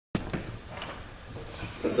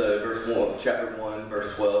And so chapter 1,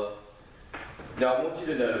 verse 12. Now I want you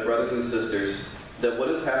to know, brothers and sisters, that what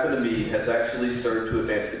has happened to me has actually served to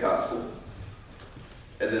advance the gospel.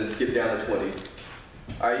 And then skip down to 20.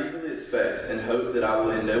 I eagerly expect and hope that I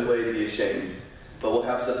will in no way be ashamed, but will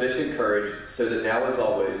have sufficient courage so that now as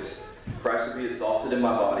always, Christ will be exalted in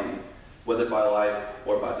my body, whether by life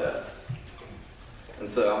or by death. And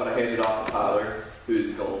so I'm going to hand it off to Tyler,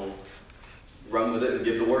 who's going to run with it and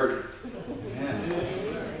give the word.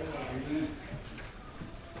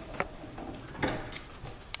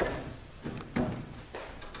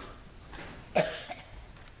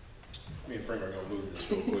 Me and Frank are going to move this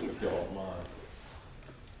real quick if y'all don't mind.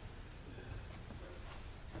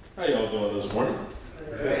 How y'all doing this morning?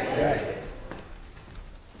 Right.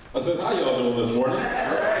 I said, how y'all doing this morning?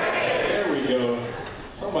 There we go.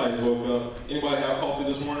 Somebody's woke up. Anybody have coffee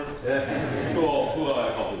this morning? Who all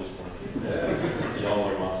had coffee this morning? Y'all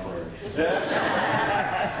are my friends.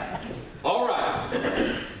 All right.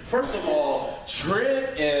 First of all,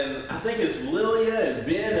 Trent and I think it's Lilia and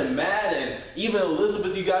Ben and Matt and even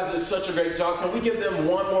Elizabeth, you guys did such a great job. Can we give them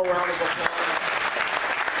one more round of applause?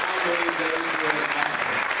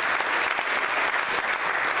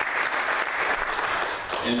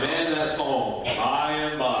 And man, that song, By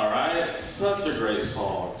and By, right? Such a great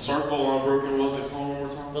song. Circle Unbroken, was it called one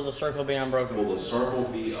more time? Will the circle be unbroken? Will the circle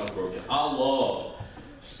be unbroken? I love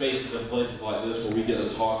spaces and places like this where we get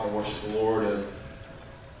to talk and worship the Lord. And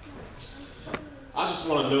I just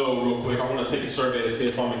want to know real quick, I want to take a survey to see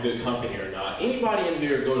if I'm in good company or not. Anybody in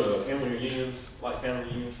here go to family reunions, like family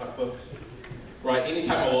reunions type stuff? Right? Any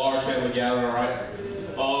type of large family gathering, right?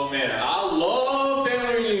 Oh man, I love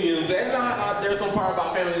family reunions, and there's some part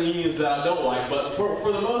about family reunions that I don't like, but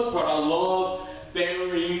for the most part, I love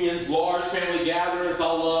family reunions, large family gatherings. I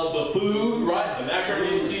love the food, right? The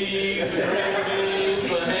macaroni and cheese, the green beans,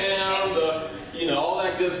 the ham, all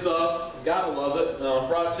that good stuff. Gotta love it.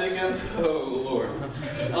 Fried chicken, oh Lord.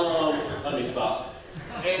 Let me stop.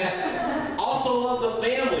 And also love the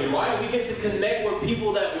family, right? We get to connect with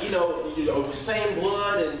people that, same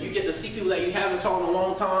blood, and you get to see people that you haven't saw in a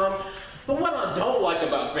long time. But what I don't like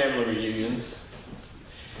about family reunions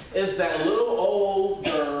is that little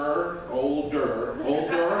older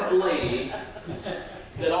lady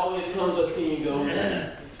that always comes up to you and goes,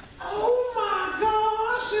 "Oh my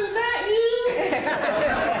gosh, is that you?"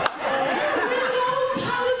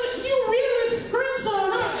 You really sprint so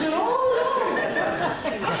much,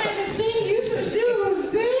 I haven't seen you since you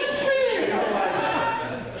was this big. I'm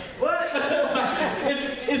like, what?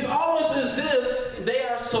 It's almost as if they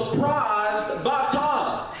are surprised by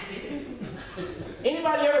time.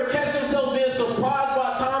 Anybody ever catch themselves being surprised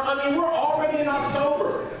by time? I mean, we're already in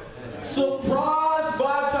October. Surprised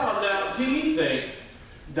by time. Now, do you think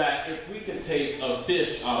that if we could take a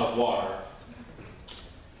fish out of water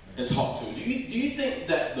and talk to it, do you think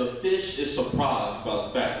that the fish is surprised by the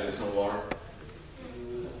fact that it's in water?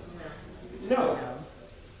 No,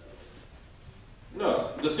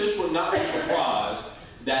 the fish would not be surprised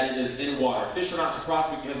that it is in water. Fish are not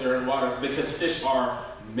surprised because they're in water, because fish are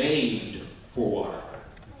made for water.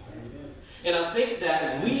 And I think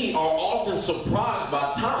that we are often surprised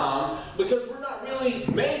by time because we're not really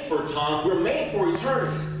made for time, we're made for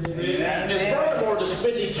eternity. Amen. And furthermore, to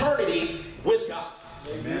spend eternity with God.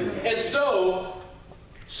 Amen. And so,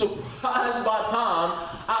 surprised by time,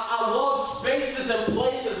 I love spaces and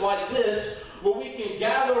places like this where we can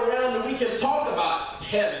gather around and we can talk about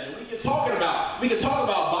heaven, and we can talk about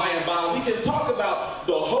by and by, we can talk about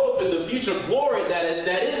the hope and the future glory that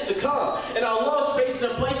is to come. And I love spaces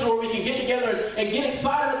and places where we can get together and get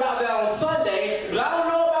excited about that on Sunday. But I don't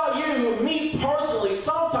know about you, me personally,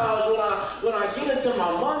 sometimes when I get into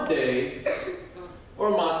my Monday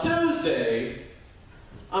or my Tuesday,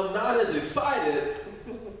 I'm not as excited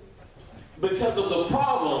because of the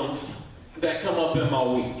problems that come up in my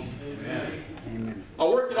week. Amen. I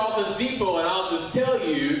work at Office Depot, and I'll just tell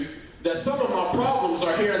you that some of my problems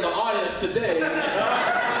are here in the audience today. They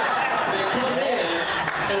come in,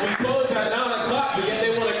 and we close at 9 o'clock, but yet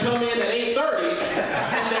they want to come in at 8:30,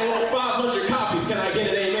 and they want 500 copies. Can I get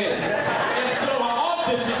an amen? And so I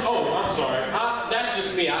often just, I'm sorry. That's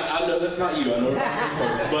just me. I know that's not you. I know that's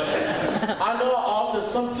perfect. But I know I often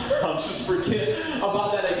sometimes just forget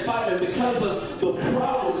about that excitement because of the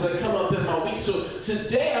problems that come up in my week. So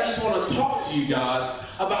today I just want to talk to you guys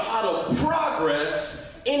about how to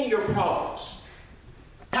progress in your problems.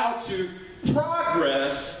 How to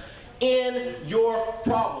progress in your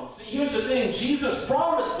problems. See, here's the thing. Jesus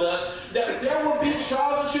promised us that there will be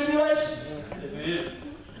trials and tribulations. Amen.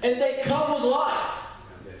 And they come with life.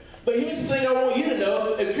 But here's the thing I want you to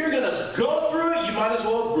know. If you're going to go through it, you might as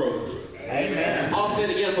well grow through it. Amen. I'll say it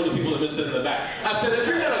again for the people that missed it in the back. I said, if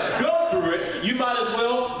you're going to go through it, you might as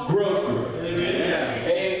well grow through it.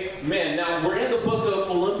 Amen. Amen. Now, we're in the book of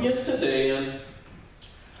Philippians today, and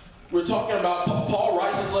we're talking about, Paul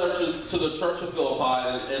writes this letter to the church of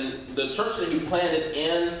Philippi, and the church that he planted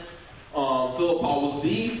in Philippi was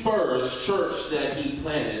the first church that he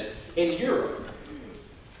planted in Europe.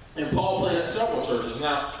 And Paul planted several churches.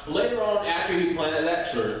 Now, later on, after he planted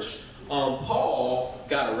that church, Paul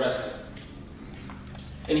got arrested.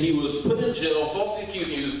 And he was put in jail, falsely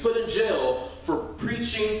accused. He was put in jail for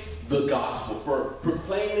preaching the gospel, for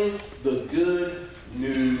proclaiming the good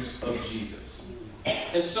news of Jesus.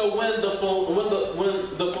 And so when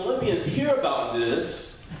the Philippians hear about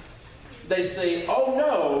this, they say, oh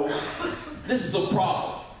no, this is a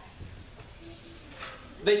problem.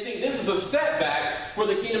 They think this is a setback for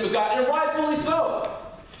the kingdom of God, and rightfully so.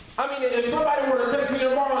 I mean, if somebody were to text me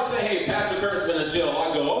tomorrow and say, hey, Pastor Kurt's been in jail,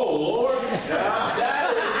 I go, oh, Lord,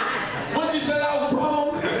 that is, wouldn't you say that was a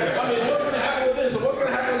problem? I mean, what's going to happen with this, and what's going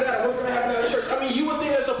to happen with that, and what's going to happen to the church? I mean, you would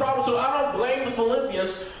think that's a problem, so I don't blame the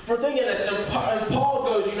Philippians for thinking this. And Paul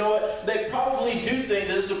goes, you know what, they probably do think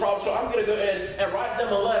that this is a problem, so I'm going to go ahead and write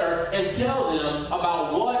them a letter and tell them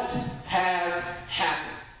about what has happened.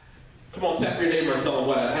 Come on, tap your neighbor and tell them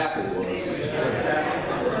what had happened was.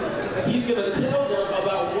 He's going to tell them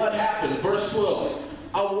about what happened. Verse 12.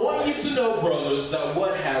 I want you to know, brothers, that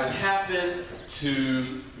what has happened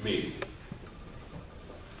to me.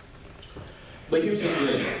 But here's the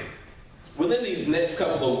thing. Within these next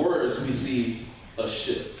couple of words, we see a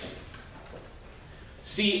shift.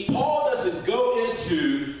 See, Paul doesn't go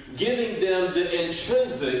into giving them the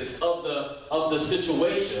intrinsics of the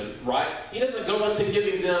situation, right? He doesn't go into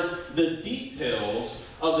giving them the details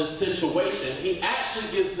of the situation. He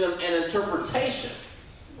actually gives them an interpretation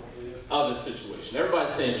of the situation.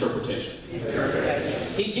 Everybody say interpretation.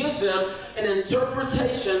 He gives them an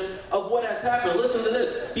interpretation of what has happened. Listen to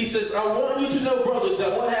this. He says, I want you to know, brothers,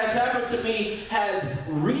 that what has happened to me has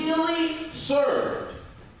really served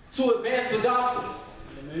to advance the gospel.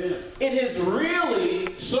 It has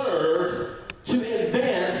really served to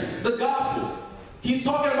advance the gospel. He's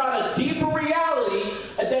talking about a deeper reality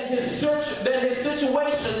that his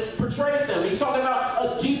situation portrays to him. He's talking about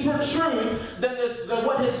a deeper truth than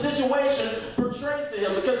what his situation portrays to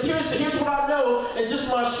him. Because here's what I know in just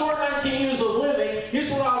my short 19 years of living, here's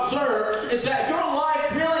what I observe, is that your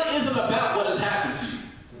life really isn't about what has happened to you.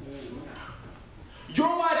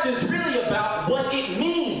 Your life is really about what it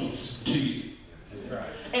means to you.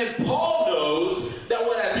 And Paul knows that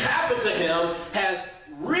what has happened to him has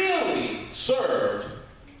really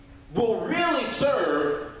will really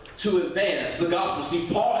serve to advance the gospel.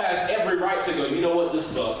 See, Paul has every right to go, you know what, this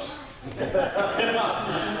sucks.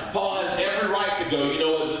 Paul has every right to go, you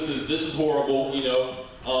know what, this is horrible, you know,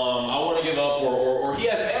 I want to give up, or he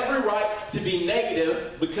has every right to be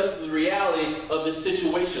negative because of the reality of this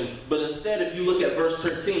situation. But instead, if you look at verse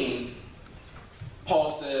 13,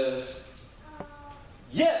 Paul says,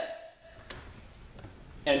 yes,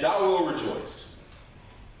 and I will rejoice.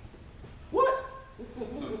 What?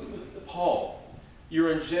 Paul,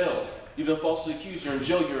 you're in jail. You've been falsely accused. You're in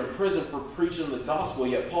jail. You're in prison for preaching the gospel.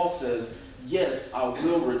 Yet Paul says, yes, I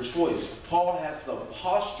will rejoice. Paul has the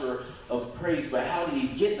posture of praise. But how did he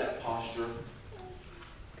get that posture?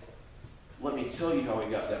 Let me tell you how he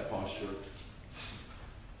got that posture.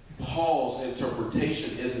 Paul's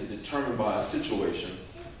interpretation isn't determined by a situation.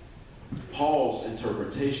 Paul's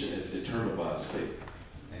interpretation is determined by his faith.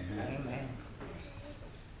 Amen.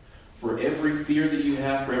 For every fear that you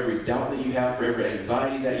have, for every doubt that you have, for every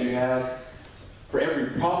anxiety that you have, for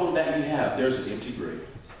every problem that you have, there's an empty grave.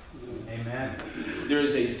 Amen. There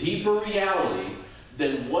is a deeper reality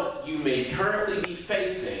than what you may currently be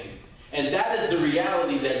facing, and that is the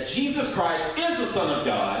reality that Jesus Christ is the Son of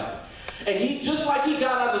God, and he, just like he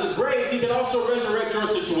got out of the grave, he can also resurrect your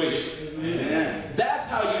situation. Amen. That's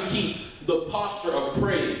how you keep the posture of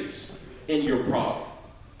praise in your problem.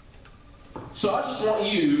 So I just want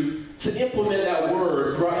you to implement that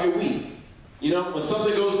word throughout your week. You know, when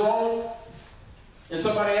something goes wrong, and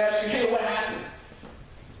somebody asks you, hey, what happened?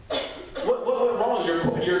 What went wrong?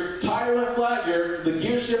 Your tire went flat, the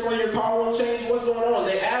gear shift on your car won't change, what's going on?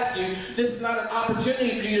 They ask you, this is not an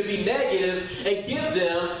opportunity for you to be negative and give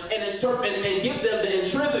them and give them the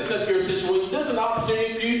intrinsics of your situation. This is an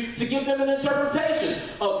opportunity for you to give them an interpretation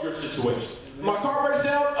of your situation. My car breaks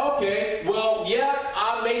down? Okay, well, yeah,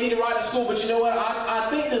 I may need to ride to school, but you know what? I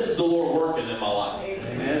think this is the Lord working in my life.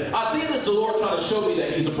 Amen. I think this is the Lord trying to show me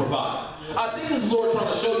that he's a provider. I think this is the Lord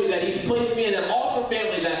trying to show me that he's placed me in an awesome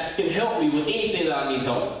family that can help me with anything that I need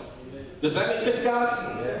help with. Does that make sense, guys?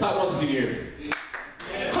 Clap once if you hear me.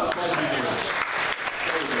 Clap once if you hear me.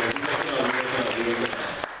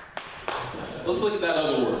 Let's look at that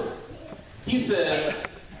other word. He says,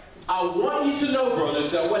 I want you to know,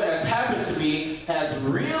 brothers, that what has happened to me has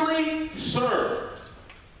really served.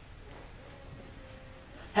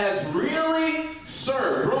 Has really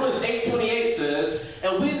served. Romans 8:28 says,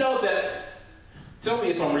 and we know that, tell me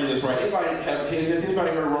if I'm reading this right. Has anybody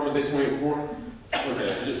heard of Romans 8:28 before?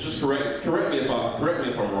 Okay, just correct me if I'm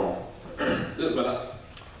wrong. This is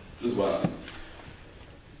what I see.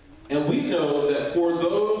 And we know that for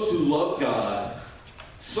those who love God,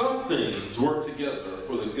 some things work together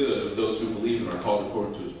for the good of those who believe and are called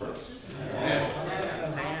according to his purpose. Amen.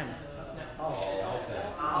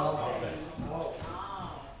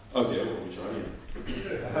 Okay, well, we try again.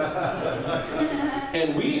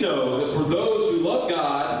 And we know that for those who love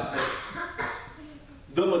God,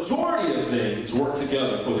 the majority of things work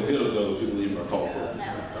together for the good of those who believe and are called according to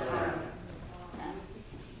his purpose.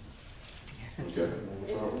 Okay, we'll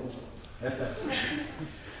try one more time.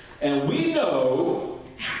 And we know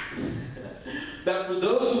that for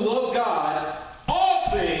those who love God,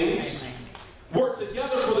 all things work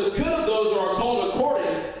together for the good of those who are called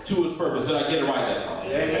according to his purpose. Did I get it right that time?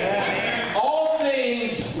 Amen. All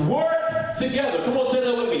things work together. Come on, say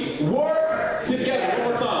that with me. Work together. One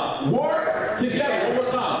more time. Work together. One more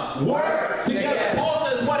time. Work together. Paul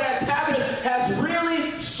says what has happened has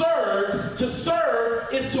really served. To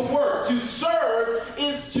serve is to work. To serve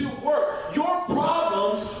is to work. Your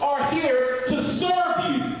problems are here to serve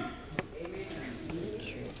you.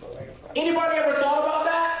 Anybody ever thought about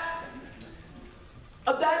that?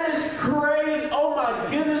 That is crazy. Oh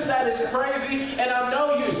my goodness, that is crazy. And I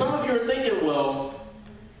know some of you are thinking, well,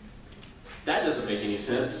 that doesn't make any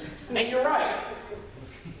sense. And you're right.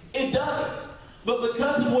 It doesn't. But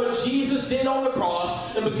because of what Jesus did on the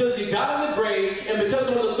cross, and because he got in the grave, and because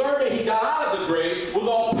on the third day he got out of the grave with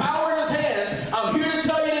all power in his hands, I'm here to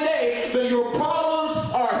tell you today that your problems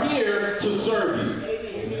are here to serve you.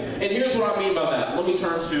 And here's what I mean by that. Let me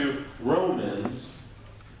turn to Romans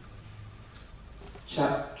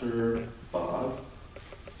chapter 5.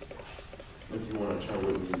 If you want to turn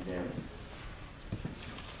with me, you can.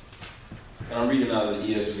 And I'm reading out of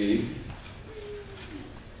the ESV.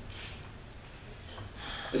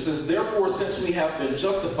 It says, therefore, since we have been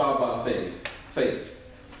justified by faith,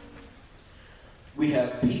 we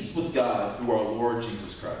have peace with God through our Lord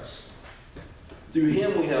Jesus Christ. Through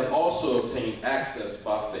him we have also obtained access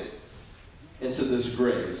by faith into this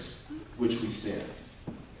grace which we stand.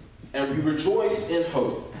 And we rejoice in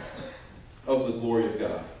hope of the glory of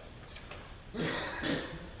God.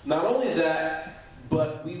 Not only that,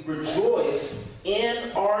 but we rejoice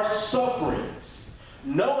in our sufferings,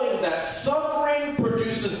 knowing that suffering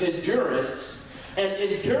produces endurance, and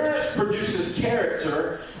endurance produces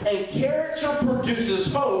character, and character produces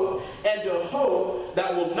hope, and a hope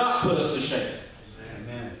that will not put us to shame.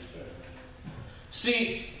 Amen.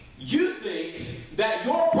 See, you think that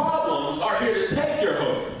your problems are here to take your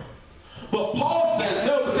hope. But Paul says,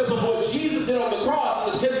 no, because of what Jesus did on the cross,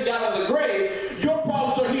 and because he got out of the grave, your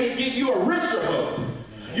problems are here to give you a richer hope.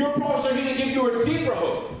 Your problems are here to give you a deeper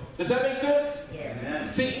hope. Does that make sense?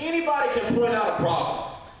 Amen. See, anybody can point out a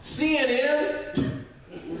problem. CNN,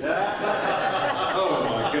 oh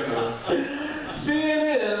my goodness.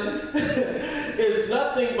 CNN is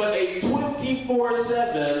nothing but a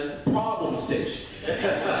 24/7 problem station.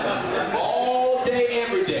 All day,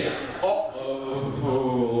 every day. Oh,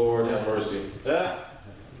 Lord have mercy.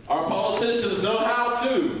 Our politicians know how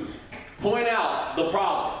to point out the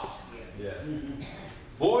problems.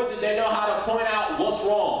 Boy, did they know how to point out what's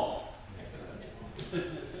wrong.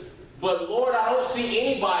 But Lord, I don't see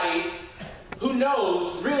anybody who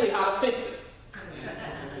knows really how to fix it.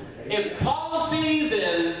 If policies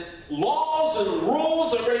and laws and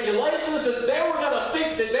rules and regulations, if they were going to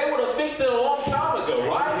fix it, they would have fixed it a long time ago,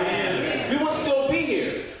 right? We would still be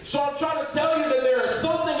here. So I'm trying to tell you that there is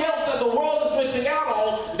something else that the world is missing out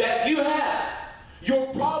on that you have. Your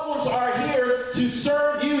problems are here to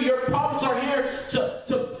serve you. Your problems are here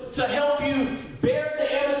to help you bear the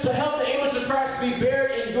image, to help the image of Christ be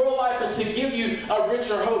bared in your life and to give you a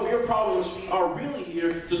richer hope. Your problems are really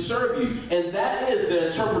here to serve you. And that is the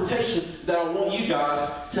interpretation that I want you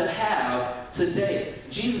guys to have today.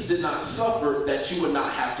 Jesus did not suffer that you would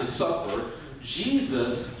not have to suffer.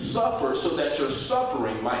 Jesus suffered so that your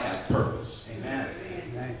suffering might have purpose. Amen.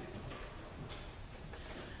 Amen.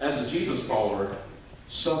 As a Jesus follower,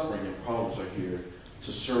 suffering and problems are here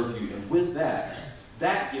to serve you. And with that,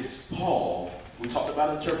 that gives Paul, we talked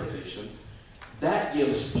about interpretation, that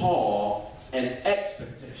gives Paul an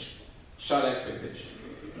expectation. Shout expectation.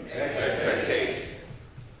 Expectation.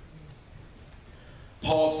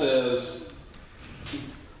 Paul says,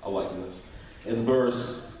 I like this, in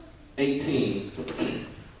verse 18.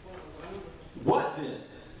 What then?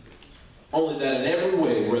 Only that in every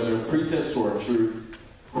way, whether in pretense or in truth,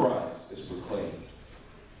 Christ is proclaimed.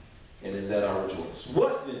 And in that I rejoice.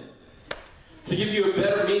 What then? To give you a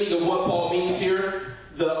better meaning of what Paul means here,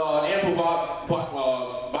 the Ample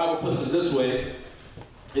Bible puts it this way.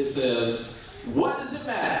 It says, what does it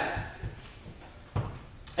matter?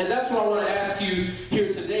 And that's what I want to ask you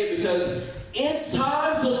here today, because in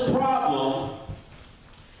times of problem,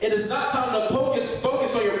 it is not time to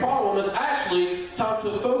focus on your problem. It's actually time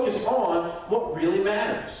to focus on what really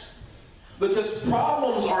matters. Because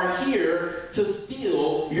problems are here to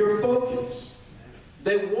steal your focus.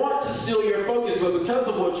 They want to steal your focus, but because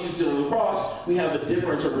of what Jesus did on the cross, we have a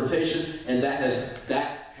different interpretation, and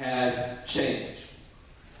that has changed.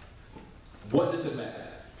 What does it matter?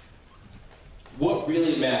 What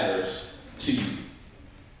really matters to you?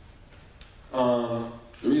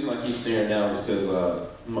 The reason I keep staring down is because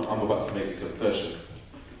I'm about to make a confession.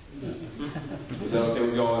 Is that okay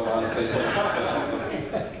with y'all? I say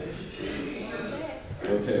confession.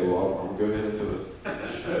 Okay, well, I'm going to go ahead and do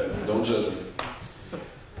it. Don't judge me.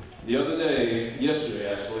 The other day,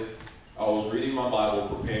 yesterday actually, I was reading my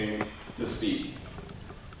Bible, preparing to speak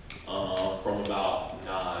from about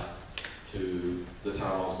 9 to the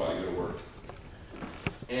time I was about to go to work.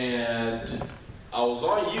 And I was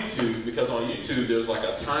on YouTube, because on YouTube there's like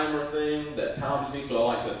a timer thing that times me, so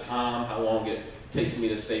I like to time how long it takes me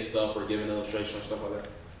to say stuff or give an illustration or stuff like that.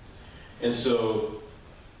 And so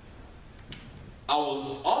I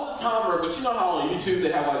was on the timer, but you know how on YouTube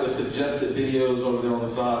they have like the suggested videos over there on the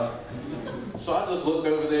side? So I just looked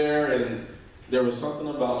over there and there was something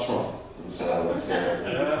about Trump. And so I was saying,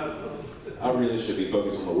 I really should be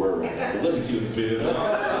focused on the word right now, but let me see what this video is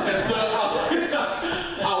about. And so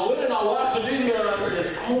I went and I watched the video and I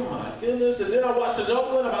said, oh my goodness. And then I watched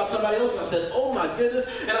another one about somebody else and I said, oh my goodness.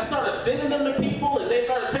 And I started sending them to people and they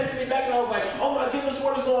started texting me back and I was like, oh my goodness,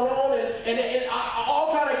 what is going on? And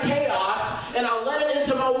all kind of chaos. And I let it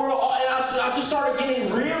into my world, and I just started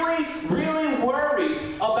getting really, really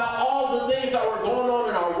worried about all the things that were going on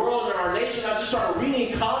in our world and our nation. I just started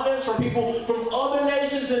reading comments from people from other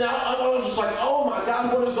nations, and I was just like, oh my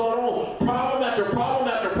God, what is going on? Problem after problem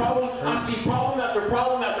after problem. I see problem after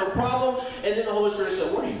problem after problem. And then the Holy Spirit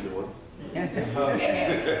said, what are you doing?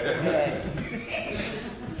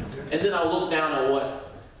 And then I looked down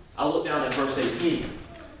at verse 18.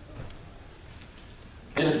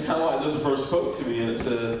 And it's kind of like this verse spoke to me, and it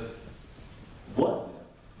said, what?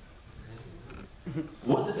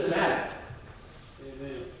 What does it matter?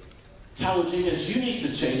 Tyler Jenkins, you need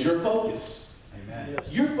to change your focus. Amen.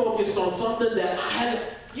 You're focused on something that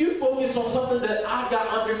you're focused on something that I've got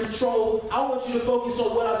under control. I want you to focus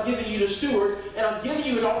on what I've given you to steward, and I'm giving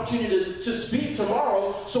you an opportunity to speak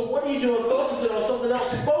tomorrow. So what are you doing focusing on something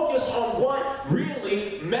else? Focus on what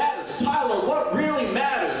really matters. Tyler, what really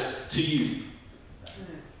matters to you?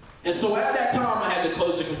 And so at that time, I had to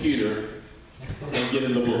close the computer and get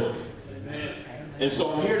in the book. Amen. And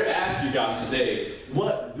so I'm here to ask you guys today,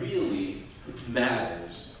 what really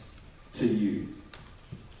matters to you?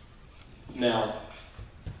 Now,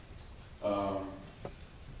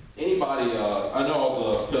 anybody, I know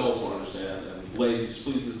all the fellas will understand, and ladies,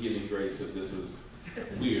 please just give me grace if this is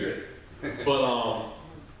weird. But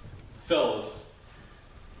fellas,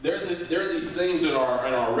 there are these things in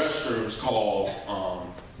our restrooms called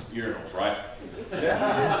urinals, right?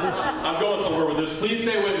 I'm going somewhere with this. Please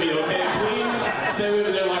stay with me, okay? Please stay with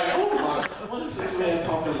me. They're like, oh my, what is this man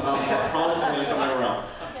talking about? I promise I'm going to come around.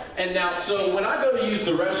 And now, so when I go to use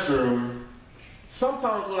the restroom,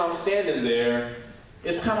 sometimes when I'm standing there,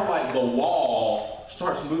 it's kind of like the wall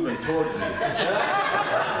starts moving towards me.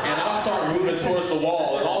 And I'll start moving towards the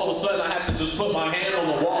wall, and all of a sudden I have to just put my hand on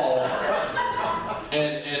the wall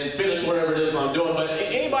and finish whatever it is I'm doing. But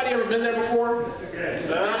anybody ever been there before?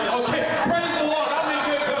 Okay, praise the Lord. I mean,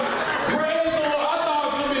 good company. Praise the Lord. I thought I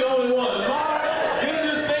was going to be the only one. My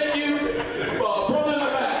goodness, thank you. Brother in the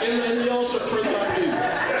back, in the yellow shirt, praise God for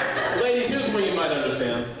you. Ladies, here's what you might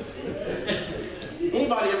understand.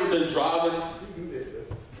 Anybody ever been driving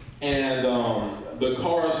and the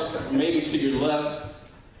car's maybe to your left,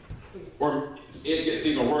 or it gets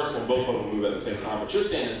even worse when both of them move at the same time, but you're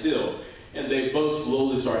standing still and they both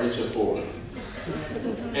slowly start inching forward.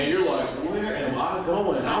 And you're like, where am I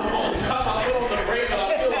going? I'm got my foot on the brake, but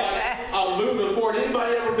I feel like I'm moving forward.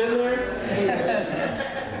 Anybody ever been there?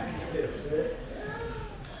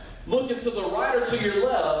 Looking to the right or to your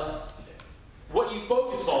left, what you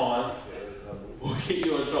focus on will get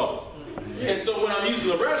you in trouble. And so when I'm using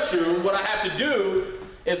the restroom, what I have to do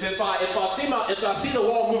is if I see the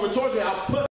wall moving towards me, I'll put